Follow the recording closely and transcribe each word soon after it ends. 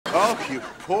Oh, you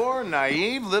poor,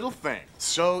 naive little thing.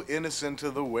 So innocent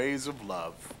of the ways of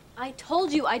love. I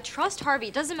told you I trust Harvey.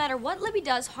 It doesn't matter what Libby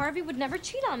does, Harvey would never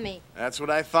cheat on me. That's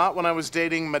what I thought when I was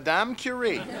dating Madame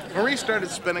Curie. Marie started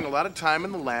spending a lot of time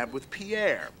in the lab with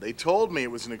Pierre. They told me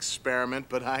it was an experiment,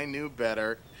 but I knew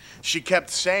better. She kept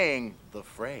saying the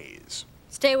phrase.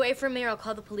 Stay away from me or I'll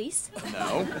call the police.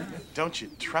 No. Don't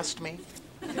you trust me?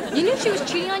 You knew she was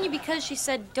cheating on you because she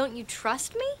said, don't you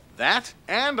trust me? That,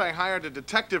 and I hired a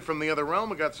detective from the other realm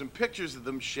who got some pictures of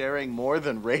them sharing more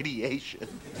than radiation.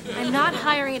 I'm not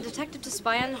hiring a detective to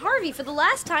spy on Harvey. For the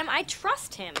last time, I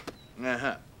trust him.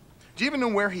 Uh-huh. Do you even know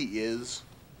where he is?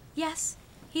 Yes,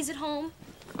 he's at home.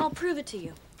 I'll prove it to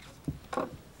you.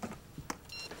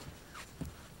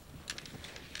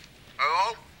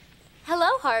 Hello?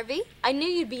 Hello, Harvey. I knew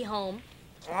you'd be home.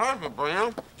 Hi,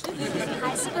 Sabrina.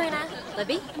 Hi, Sabrina.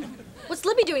 Libby? What's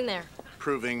Libby doing there?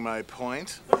 Proving my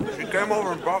point. She came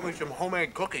over and brought me some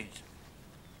homemade cookies.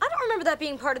 I don't remember that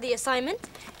being part of the assignment.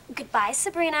 Goodbye,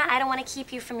 Sabrina. I don't want to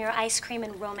keep you from your ice cream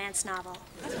and romance novel.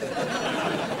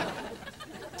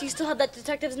 Do you still have that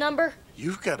detective's number?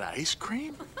 You've got ice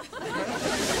cream?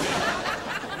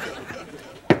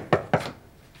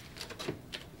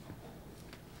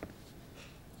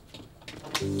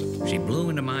 She blew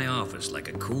into my office like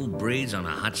a cool breeze on a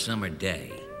hot summer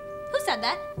day. Who said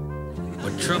that?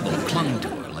 But trouble clung to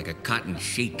her like a cotton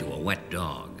sheet to a wet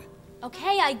dog.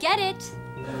 Okay, I get it.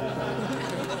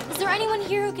 Is there anyone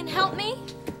here who can help me?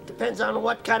 Depends on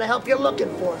what kind of help you're looking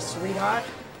for, sweetheart.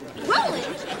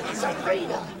 Roland!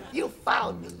 Sabrina, you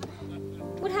found me.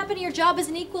 What happened to your job as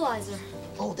an equalizer?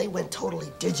 Oh, they went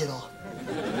totally digital.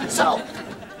 So,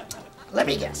 let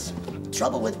me guess.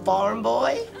 Trouble with Farm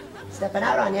Boy? Stepping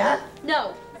out on ya?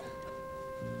 No.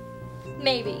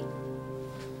 Maybe.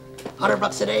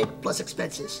 $100 a day plus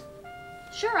expenses.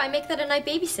 Sure, I make that a night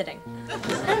babysitting. I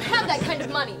don't have that kind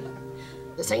of money.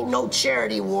 This ain't no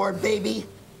charity ward, baby.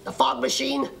 The fog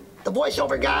machine, the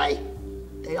voiceover guy,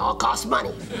 they all cost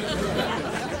money.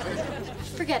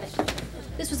 Forget it.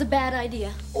 This was a bad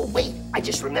idea. Oh, wait, I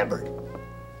just remembered.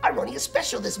 I'm running a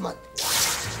special this month.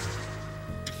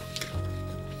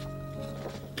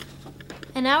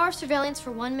 An hour of surveillance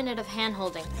for 1 minute of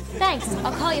hand-holding. Thanks.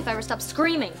 I'll call you if I ever stop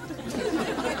screaming.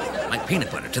 Like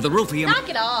peanut butter to the roof of your... Knock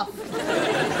it off.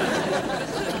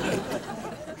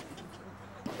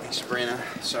 Hey, Sabrina,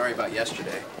 sorry about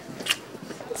yesterday.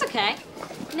 It's okay.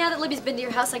 Now that Libby's been to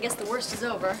your house, I guess the worst is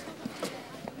over.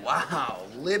 Wow,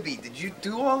 Libby, did you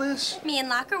do all this? Me and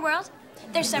Locker World.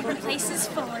 There's separate places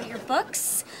for your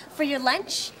books, for your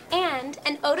lunch, and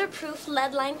an odor-proof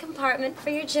lead-lined compartment for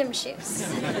your gym shoes.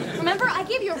 Remember, I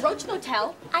gave you a roach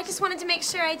motel. I just wanted to make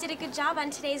sure I did a good job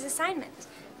on today's assignment.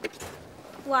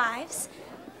 Wives,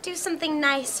 do something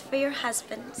nice for your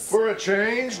husbands. For a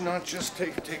change, not just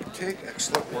take.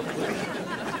 Excellent work, Libby.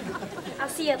 I'll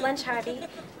see you at lunch, Harvey.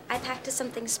 I packed us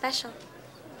something special.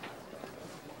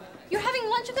 You're having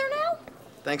lunch there now?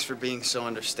 Thanks for being so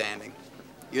understanding.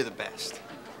 You're the best.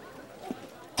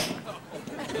 Hey,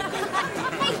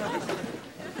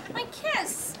 my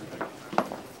kiss.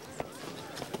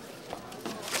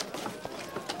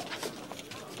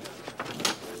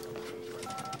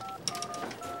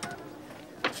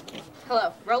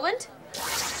 Hello, Roland?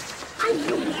 I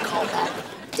knew you'd call back.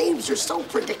 Dames are so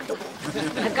predictable.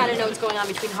 I've got to know what's going on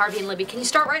between Harvey and Libby. Can you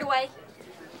start right away?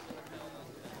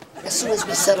 As soon as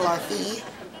we settle our fee,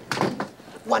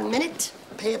 1 minute,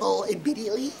 payable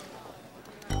immediately.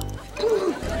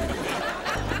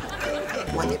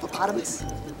 1 hippopotamus,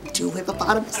 2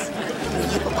 hippopotamus, 3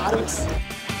 hippopotamus.